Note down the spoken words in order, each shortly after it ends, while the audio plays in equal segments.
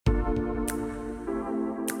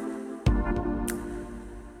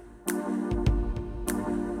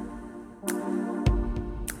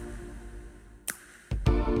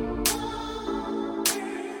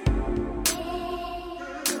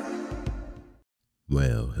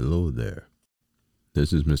Well, hello there.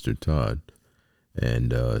 This is Mr. Todd,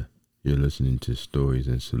 and you're listening to Stories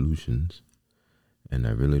and Solutions. And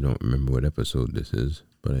I really don't remember what episode this is,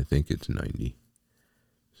 but I think it's 90.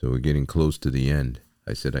 So we're getting close to the end.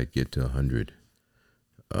 I said I'd get to 100.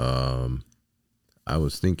 I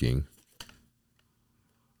was thinking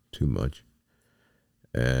too much,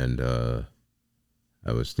 and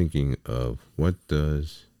I was thinking of what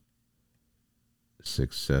does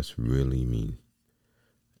success really mean?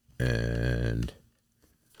 And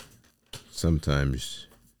sometimes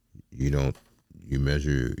you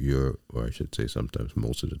measure or I should say sometimes,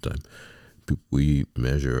 most of the time, we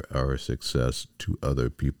measure our success to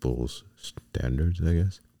other people's standards, I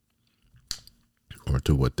guess, or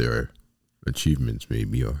to what their achievements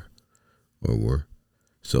maybe are or were.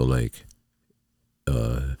 So like,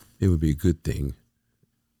 it would be a good thing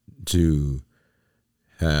to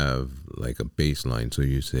have like a baseline. So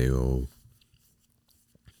you say, oh,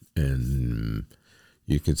 and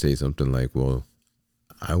you can say something like, well,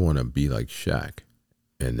 I want to be like Shaq.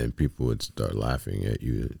 And then people would start laughing at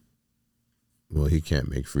you. Well, he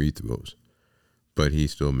can't make free throws, but he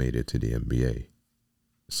still made it to the NBA.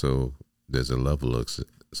 So there's a level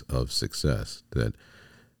of success that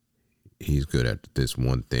he's good at this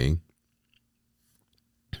one thing.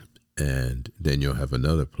 And then you'll have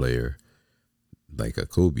another player like a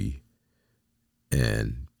Kobe,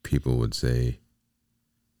 and people would say,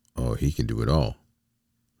 oh, he can do it all.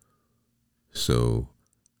 So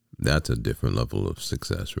that's a different level of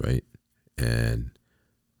success, right? And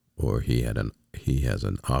or he has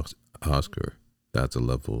an Oscar. That's a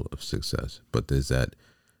level of success. But is that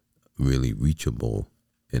really reachable,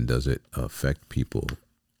 and does it affect people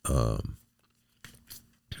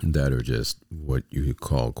that are just what you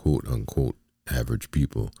call quote unquote average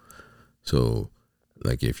people? So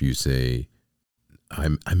like if you say,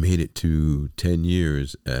 I made it to 10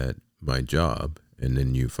 years at my job, and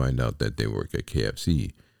then you find out that they work at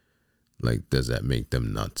KFC, like, does that make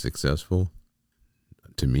them not successful?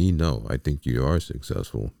 To me, no. I think you are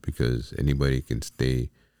successful, because anybody can stay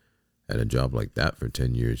at a job like that for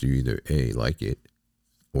 10 years. You either A, like it,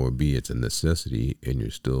 or B, it's a necessity, and you're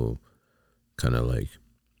still kind of like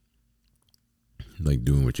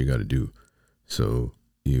doing what you got to do. So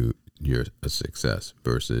you're a success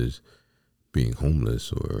versus being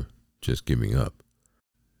homeless or just giving up.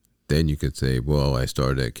 Then you could say, well, I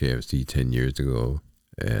started at KFC 10 years ago,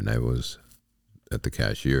 and I was at the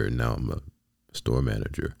cashier, and now I'm a store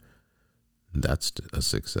manager. That's a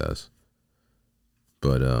success.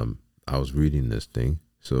 But I was reading this thing.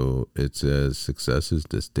 So it says success is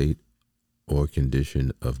the state or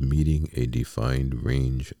condition of meeting a defined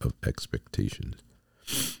range of expectations.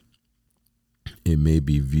 It may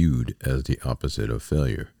be viewed as the opposite of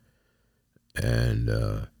failure. And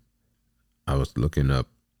I was looking up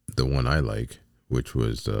the one I like, which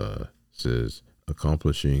was says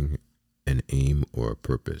accomplishing an aim or a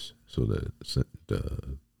purpose. So the what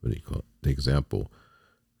do you call it? The example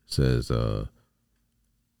says the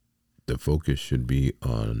focus should be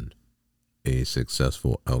on a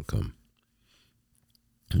successful outcome.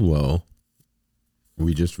 Well,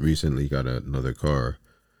 we just recently got another car,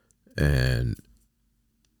 and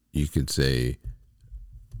you could say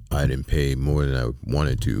I didn't pay more than I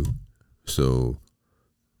wanted to, so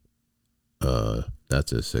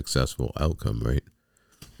that's a successful outcome, right?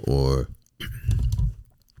 Or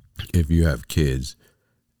if you have kids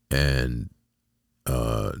and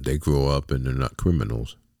they grow up and they're not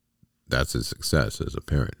criminals, that's a success as a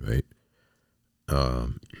parent, right?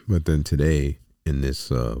 But then today, in this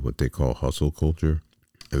what they call hustle culture,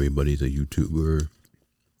 everybody's a YouTuber.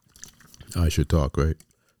 I should talk, right?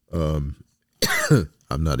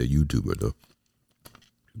 I'm not a YouTuber though.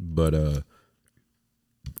 But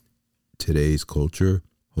today's culture,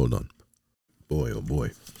 hold on. Boy, oh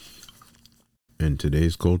boy. In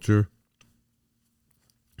today's culture,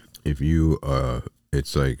 if you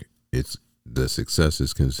it's the success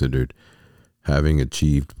is considered having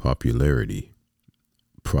achieved popularity,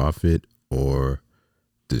 profit, or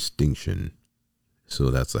distinction.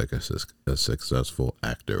 So that's like a successful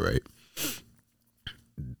actor, right?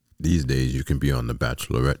 These days you can be on the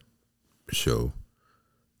Bachelorette show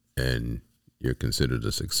and you're considered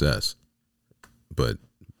a success, but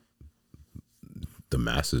the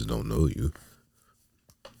masses don't know you.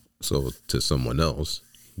 So to someone else,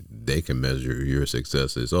 they can measure your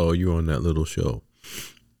success as, oh, you're on that little show.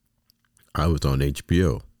 I was on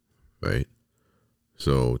HBO, right?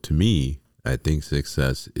 So to me, I think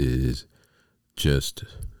success is just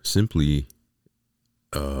simply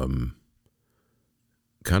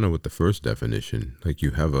kind of with the first definition. Like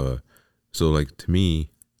you have so like to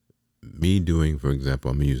me, me doing, for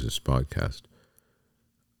example, I'm gonna use this podcast.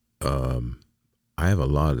 I have a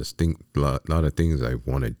lot of things I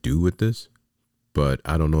want to do with this, but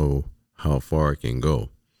I don't know how far it can go.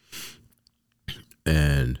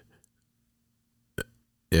 And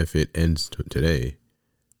if it ends today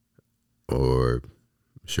or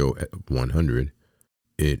show 100,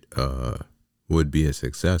 it would be a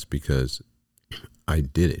success because I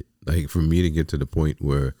did it. Like, for me to get to the point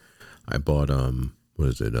where I bought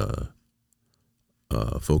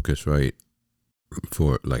Focusrite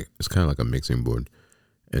for, like, it's kind of like a mixing board,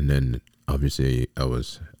 and then obviously I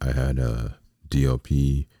had a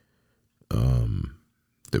DLP, the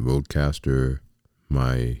Rodecaster,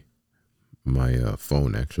 my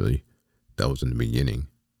phone, actually, that was in the beginning,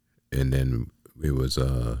 and then it was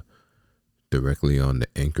directly on the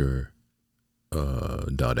Anchor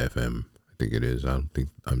 .fm, I think it is. I don't think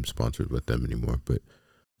I'm sponsored with them anymore, but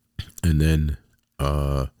and then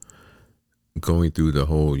going through the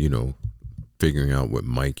whole, figuring out what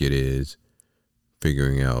mic it is,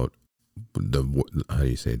 figuring out the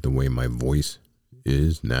way my voice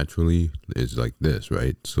is naturally is like this,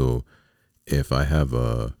 right? So if I have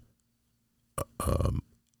a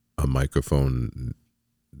microphone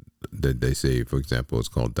that they say, for example, it's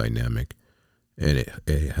called dynamic, and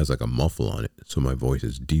it has like a muffle on it, so my voice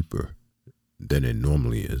is deeper than it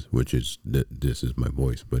normally is, which is this is my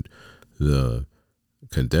voice, but the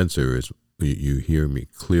condenser is, you hear me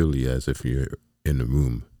clearly as if you're in the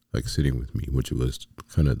room, like sitting with me, which was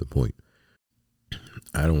kind of the point.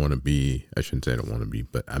 I shouldn't say I don't want to be,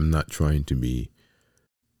 but I'm not trying to be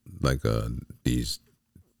like the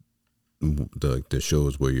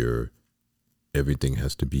shows where everything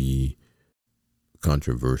has to be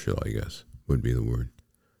controversial, I guess would be the word.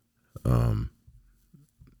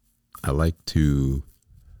 I like to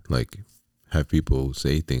have people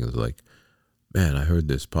say things like, man, I heard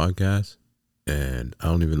this podcast and I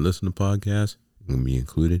don't even listen to podcasts, me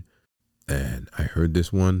included, and I heard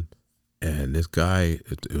this one, and this guy,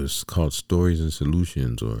 it was called Stories and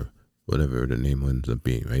Solutions, or whatever the name ends up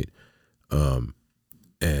being, right?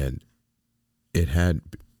 And it had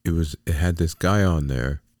this guy on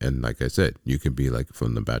there, and like I said, you could be like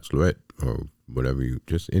from The Bachelorette or whatever,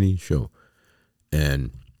 just any show,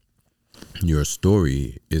 and your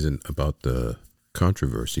story isn't about the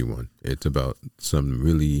controversy one. It's about some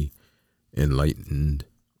really enlightening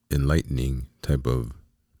type of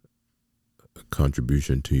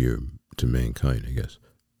contribution to mankind, I guess.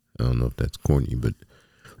 I don't know if that's corny, but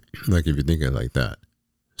like, if you think of it like that.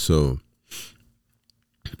 So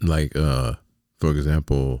like, for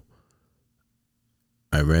example,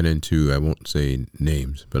 I won't say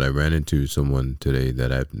names, but I ran into someone today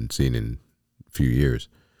that I haven't seen in a few years,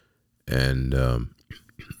 and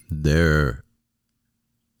their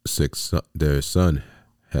son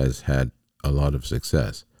has had a lot of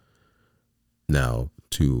success. Now,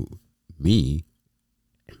 to me,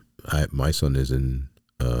 my son is in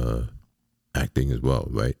acting as well,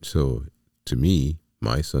 right? So to me,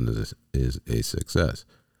 my son is a success.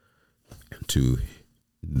 To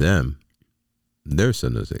them, their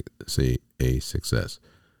son is a success.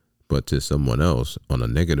 But to someone else on a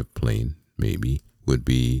negative plane, maybe would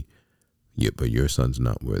be, yeah, but your son's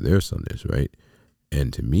not where their son is, right?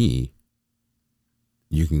 And to me,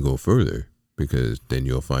 you can go further, because then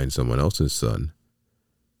you'll find someone else's son,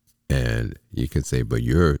 and you can say, but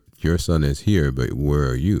your son is here, but where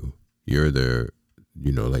are you? You're there,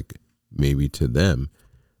 like, maybe to them,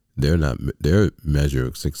 their measure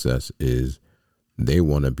of success is they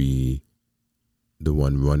want to be the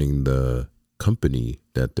one running the company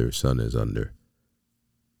that their son is under,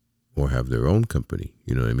 or have their own company.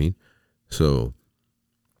 You know what I mean? So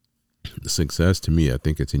success, to me, I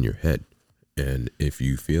think it's in your head. And if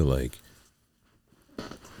you feel like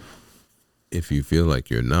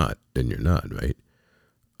you're not, then you're not, right?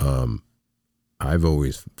 I've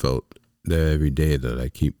always felt that every day that I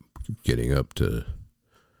keep getting up to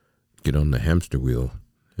get on the hamster wheel,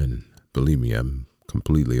 and believe me, I'm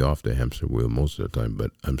completely off the hamster wheel most of the time,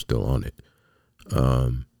 but I'm still on it.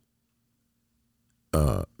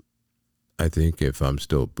 I think if I'm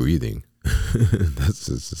still breathing, that's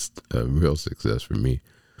just a real success for me.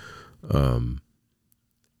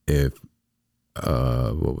 If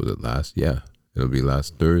what was it last? Yeah, it'll be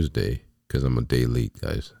last Thursday, because I'm a day late,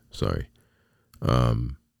 guys. Sorry.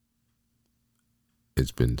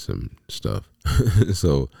 It's been some stuff.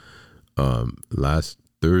 So last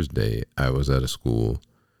Thursday I was at a school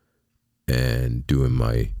and doing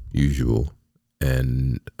my usual,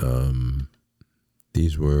 and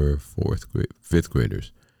these were fifth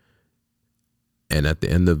graders, and at the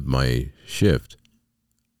end of my shift,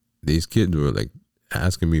 these kids were like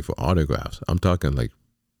asking me for autographs. I'm talking like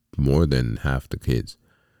more than half the kids.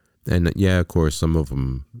 And yeah, of course, some of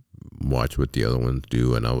them watch what the other ones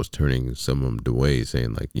do, and I was turning some of them away,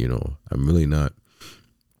 saying like, I'm really not,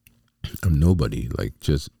 I'm nobody. Like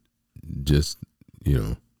just, but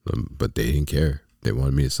they didn't care. They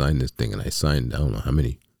wanted me to sign this thing, and I signed, I don't know how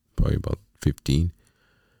many, probably about 15.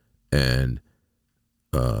 And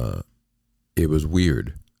it was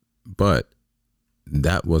weird, but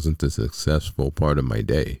that wasn't the successful part of my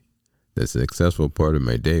day. The successful part of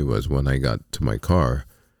my day was when I got to my car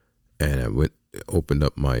and I opened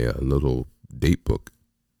up my little date book,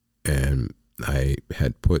 and I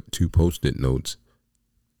had put 2 Post-it notes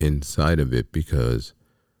inside of it because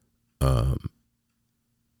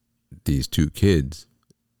these 2 kids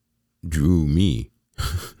drew me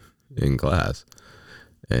in class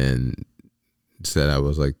and said I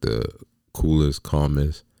was like the coolest,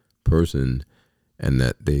 calmest person, and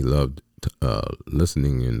that they loved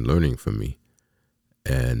listening and learning from me.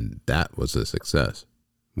 And that was a success.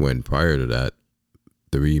 When prior to that,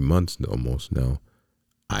 3 months almost now,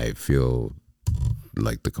 I feel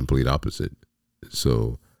like the complete opposite.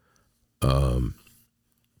 So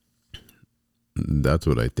that's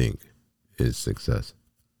what I think is success.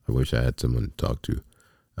 I wish I had someone to talk to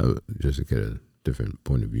just to get a different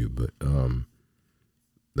point of view. But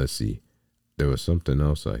let's see. There was something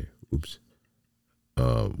else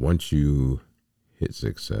once you hit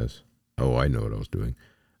success, I know what I was doing.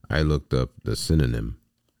 I looked up the synonym.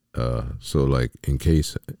 So like in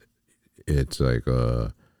case it's like,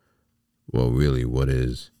 well, really, what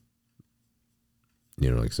is,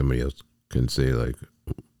 like somebody else can say like,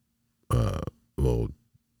 well,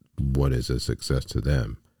 what is a success to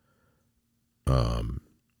them?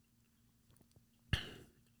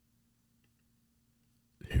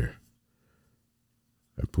 Here,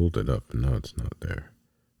 I pulled it up and now it's not there.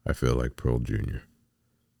 I feel like Pearl Jr.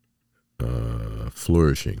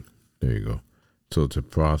 Flourishing. There you go. So to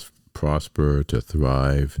prosper, to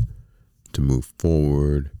thrive, to move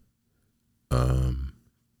forward,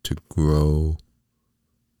 to grow,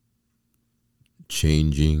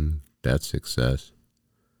 changing, that's success.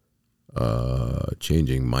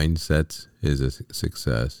 Changing mindsets is a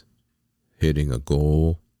success. Hitting a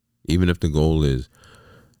goal, even if the goal is,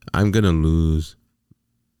 I'm going to lose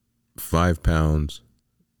 5 pounds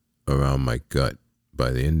around my gut by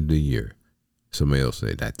the end of the year. Somebody else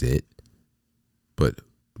say, that's it. But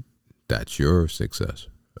that's your success.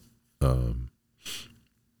 And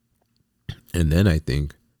then I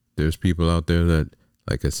think there's people out there that,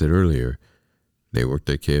 like I said earlier, they worked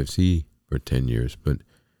at KFC for 10 years, but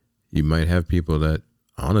you might have people that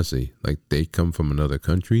honestly, like they come from another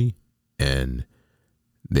country and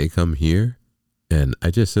they come here. And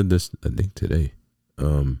I just said this, I think today,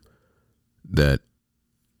 that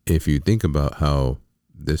if you think about how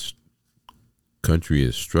this country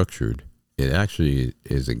is structured, it actually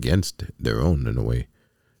is against their own in a way.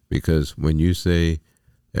 Because when you say,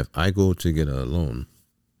 if I go to get a loan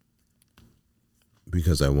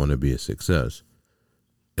because I want to be a success,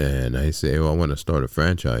 and I say, I want to start a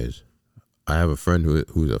franchise, I have a friend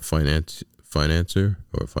who's a financier,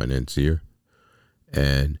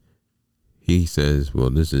 and he says, well,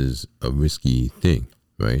 this is a risky thing,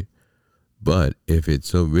 right? But if it's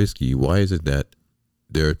so risky, why is it that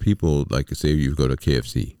there are people, like say you go to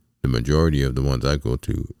KFC, the majority of the ones I go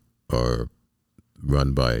to are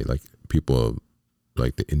run by like people of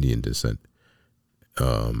like the Indian descent.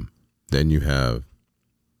 Then you have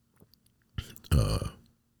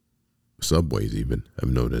Subways even, I've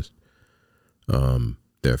noticed.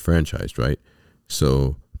 They're franchised, right?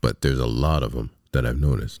 So, but there's a lot of them that I've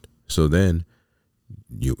noticed. So then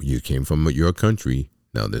you came from your country.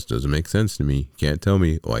 Now this doesn't make sense to me. Can't tell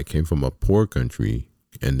me, I came from a poor country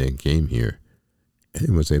and then came here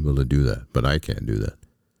and was able to do that, but I can't do that.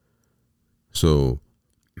 So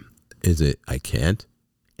is it I can't,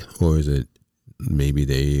 or is it maybe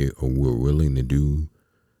they were willing to do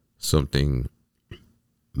something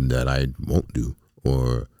that I won't do,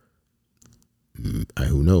 or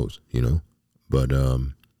who knows, But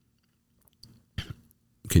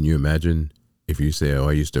can you imagine if you say,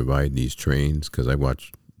 I used to ride these trains, because I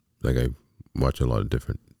watch a lot of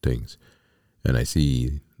different things, and I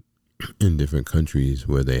see in different countries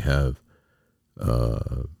where they have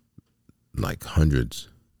like hundreds,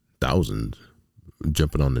 thousands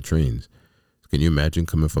jumping on the trains. Can you imagine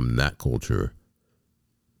coming from that culture,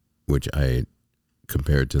 which I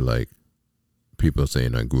compared to like people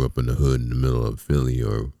saying I grew up in the hood in the middle of Philly,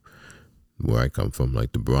 or where I come from,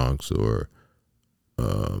 like the Bronx, or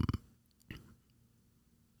I'm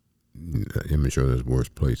sure there's worse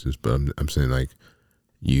places, but I'm saying like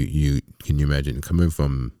You can you imagine coming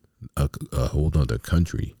from a whole other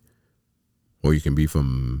country, or you can be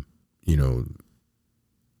from, you know,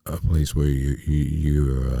 a place where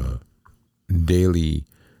your daily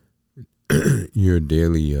your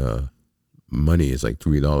daily money is like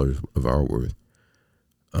 $3 of our worth.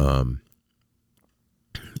 And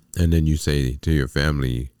then you say to your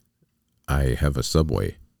family, I have a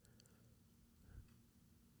Subway.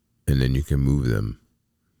 And then you can move them,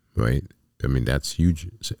 right? I mean, that's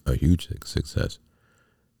a huge success.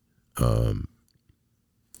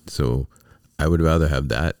 So I would rather have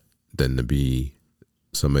that than to be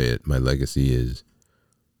somebody. My legacy is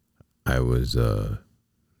I was the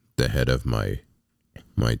head of my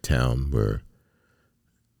town where,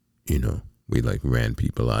 you know, we like ran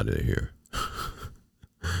people out of here.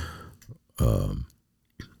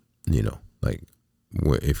 You know, like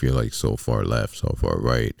if you're like so far left, so far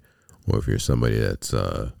right, or if you're somebody that's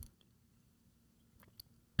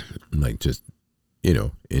like just, you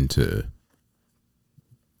know, into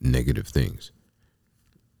negative things,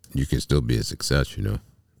 you can still be a success, you know.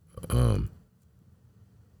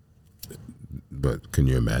 But can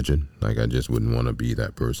you imagine? Like, I just wouldn't want to be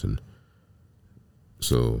that person.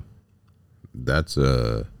 So that's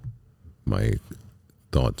my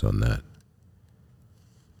thoughts on that.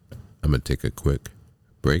 I'm gonna take a quick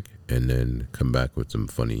break and then come back with some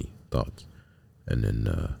funny thoughts, and then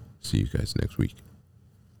see you guys next week.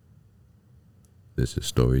 This is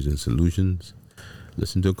Stories and Solutions.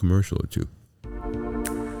 Listen to a commercial or two.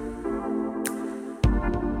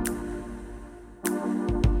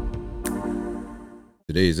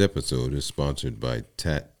 Today's episode is sponsored by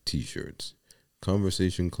Tat T-shirts,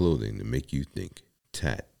 conversation clothing to make you think.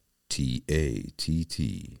 Tat,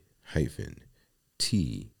 TATT hyphen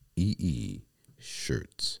TEE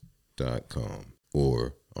shirts.com,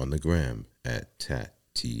 or on the gram at tat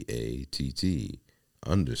TATT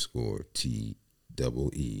underscore TEE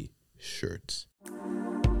shirts.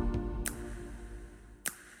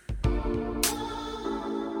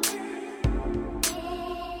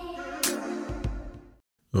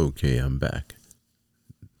 Okay, I'm back.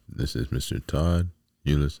 This is Mr. Todd.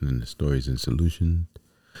 You're listening to Stories and Solutions.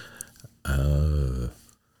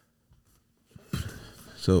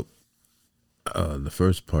 So the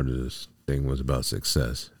first part of this thing was about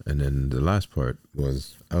success, and then the last part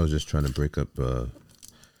was I was just trying to break up,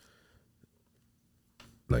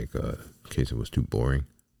 in case it was too boring.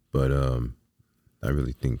 But I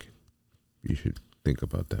really think you should think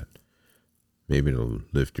about that. Maybe it'll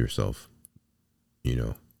lift yourself. You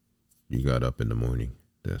know, you got up in the morning.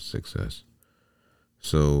 That's success.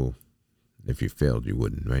 So if you failed, you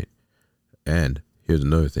wouldn't, right? And here's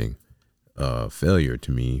another thing. Failure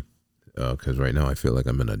to me, because right now I feel like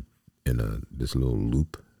I'm in this little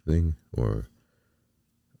loop thing, or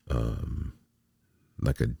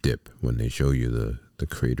like a dip when they show you the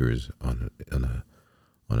craters on a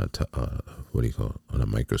what do you call it, on a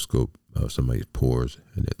microscope of somebody's pores,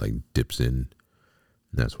 and it like dips in.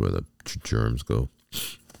 That's where the germs go.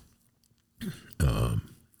 A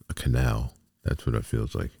canal. That's what it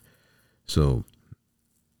feels like. So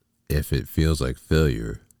if it feels like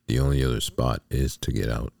failure, the only other spot is to get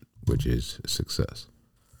out, which is success.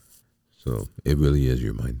 So it really is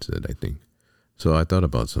your mindset, I think. So I thought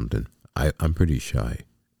about something. I'm pretty shy,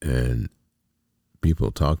 and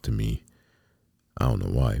people talk to me. I don't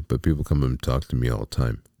know why, but people come and talk to me all the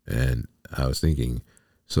time. And I was thinking,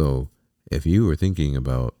 so if you were thinking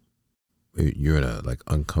about, you're in a like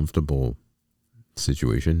uncomfortable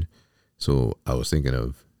situation. So I was thinking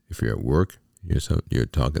of, if you're at work, you're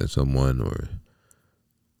talking to someone,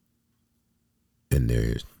 and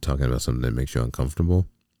they're talking about something that makes you uncomfortable.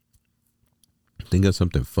 Think of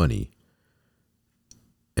something funny,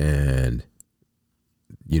 and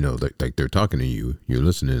you know, like they're talking to you, you're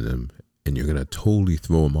listening to them, and you're gonna totally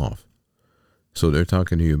throw them off. So they're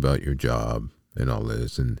talking to you about your job and all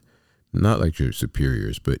this, and not like your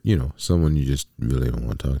superiors, but you know, someone you just really don't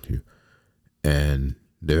want to talk to. And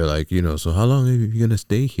they're like, you know, so how long are you gonna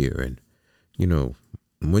stay here? And you know,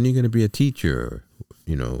 when are you gonna be a teacher?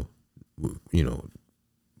 You know,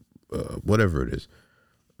 whatever it is.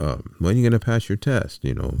 When are you gonna pass your test?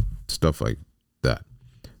 You know, stuff like that.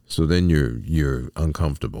 So then you're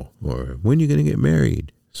uncomfortable. Or when are you gonna get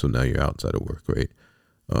married? So now you're outside of work, right?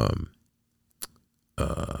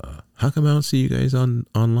 How come I don't see you guys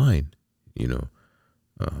online? You know,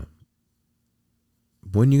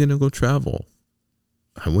 when are you gonna go travel?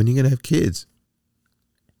 When are you gonna have kids?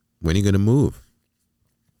 When are you gonna move?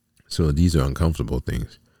 So these are uncomfortable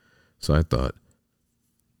things. So I thought,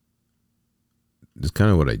 it's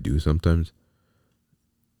kind of what I do sometimes.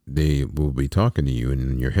 They will be talking to you, and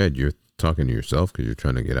in your head, you're talking to yourself because you're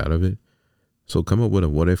trying to get out of it. So come up with a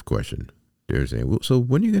what if question. They're saying, well, so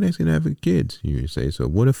when are you guys gonna have kids? You say, so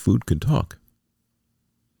what if food could talk?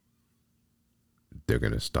 They're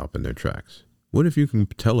gonna stop in their tracks. What if you can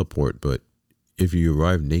teleport, but if you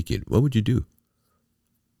arrive naked, what would you do?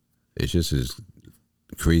 It's just as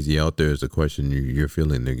crazy out there as the question you're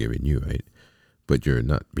feeling they're giving you, right? But you're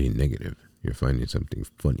not being negative. You're finding something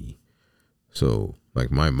funny. So,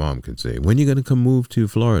 like my mom can say, when are you going to come move to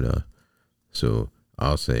Florida? So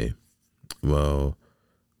I'll say, well,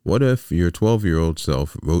 what if your 12-year-old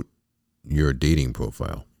self wrote your dating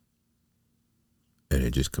profile? And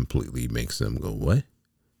it just completely makes them go, what?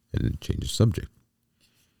 And then change the subject.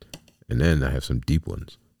 And then I have some deep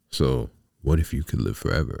ones. So, what if you could live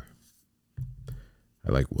forever?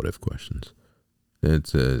 I like what if questions. Then it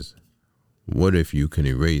says, what if you can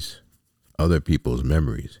erase other people's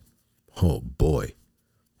memories? Oh boy.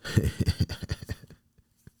 I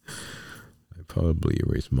probably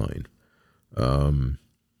erase mine. Then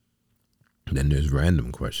there's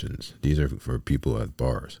random questions. These are for people at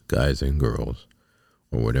bars, guys and girls,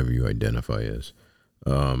 or whatever you identify as.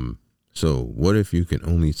 So what if you can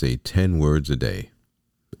only say 10 words a day?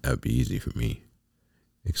 That'd be easy for me.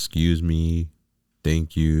 Excuse me,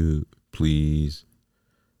 thank you, please,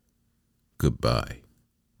 goodbye.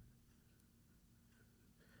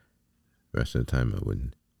 The rest of the time I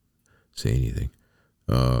wouldn't say anything.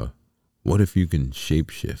 What if you can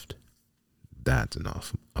shapeshift? That's an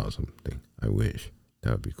awesome thing. I wish.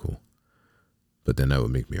 That would be cool. But then that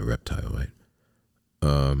would make me a reptile, right?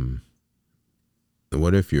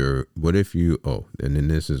 What if you, and then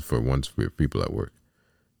this is for people at work.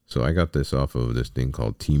 So I got this off of this thing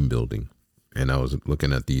called Team Building. And I was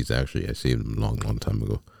looking at these, actually, I saved them a long time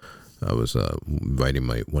ago. I was writing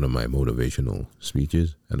one of my motivational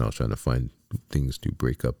speeches, and I was trying to find things to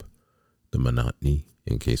break up the monotony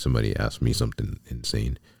in case somebody asked me something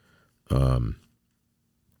insane.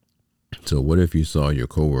 So what if you saw your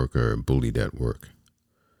coworker bullied at work?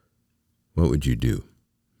 What would you do?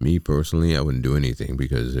 Me personally, I wouldn't do anything,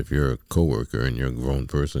 because if you're a coworker and you're a grown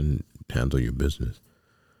person, handle your business.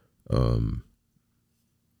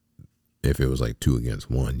 If it was like 2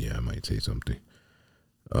 against 1, yeah, I might say something.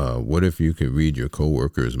 What if you could read your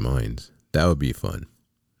coworkers' minds? That would be fun.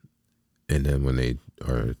 And then when they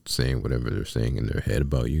are saying whatever they're saying in their head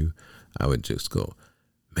about you, I would just go,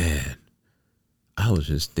 man, I was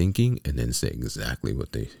just thinking, and then say exactly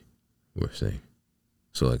what they were saying.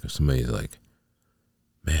 So like if somebody's like,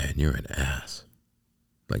 man, you're an ass.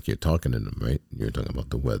 Like you're talking to them, right? You're talking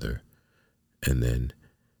about the weather. And then,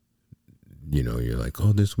 you're like,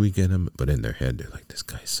 oh, this weekend, but in their head, they're like, this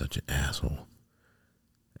guy's such an asshole.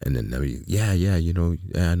 And then they'll be,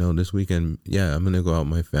 I know this weekend, I'm going to go out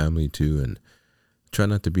with my family too, and try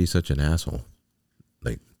not to be such an asshole.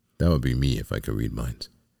 Like, that would be me if I could read minds.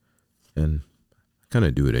 And I kind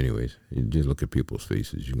of do it anyways. You just look at people's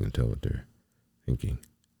faces, you can tell what they're thinking.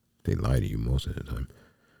 They lie to you most of the time.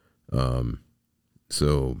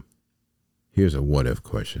 So here's a what if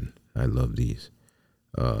question. I love these.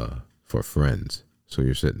 For friends. So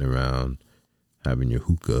you're sitting around having your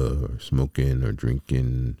hookah or smoking or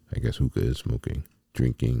drinking. I guess hookah is smoking.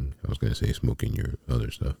 Drinking. I was going to say smoking your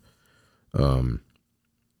other stuff. And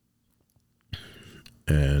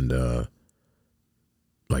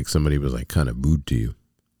like somebody was like kind of rude to you.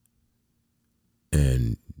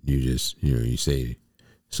 And you just, you say,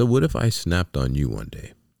 so what if I snapped on you one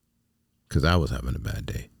day? Because I was having a bad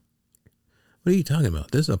day. What are you talking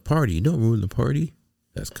about? This is a party. You don't ruin the party.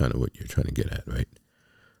 That's kind of what you're trying to get at, right?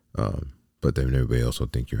 But then everybody else will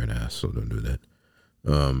think you're an ass, so don't do that.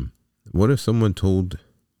 What if someone told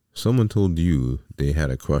you they had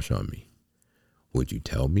a crush on me? Would you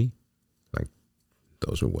tell me? Like,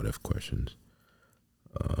 those are what if questions.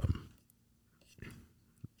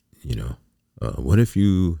 What if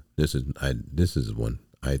you? This is one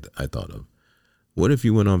I thought of. What if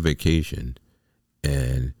you went on vacation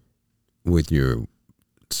and with your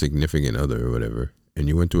significant other or whatever, and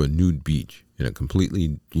you went to a nude beach in a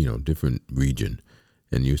completely, different region,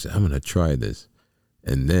 and you said, I'm going to try this.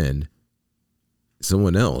 And then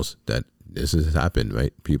someone else this has happened,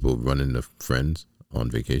 right? People run into friends on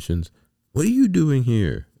vacations. What are you doing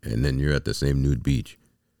here? And then you're at the same nude beach.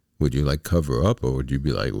 Would you like cover up, or would you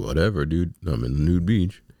be like, whatever, dude, I'm in the nude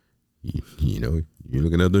beach. You're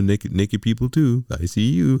looking at other naked people too. I see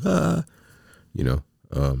you. Those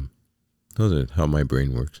are how my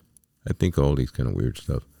brain works. I think all these kind of weird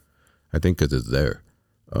stuff. I think because it's there.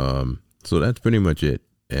 So that's pretty much it.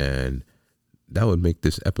 And that would make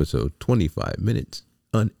this episode 25 minutes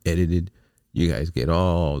unedited. You guys get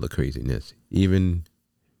all the craziness, even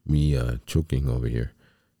me choking over here.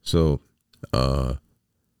 So I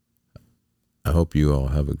hope you all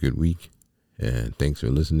have a good week, and thanks for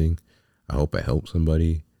listening. I hope I helped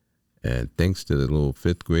somebody, and thanks to the little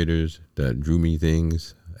fifth graders that drew me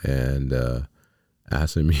things and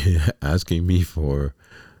asking me for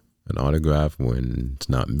an autograph when it's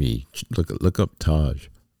not me. Look up Taj,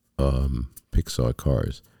 Pixar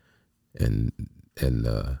Cars, and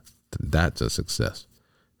that's a success.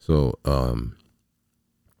 So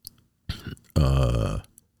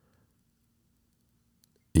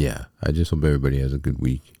yeah, I just hope everybody has a good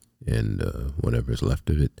week and whatever's left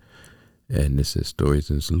of it. And this is Stories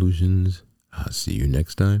and Solutions. I'll see you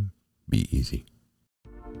next time. Be easy.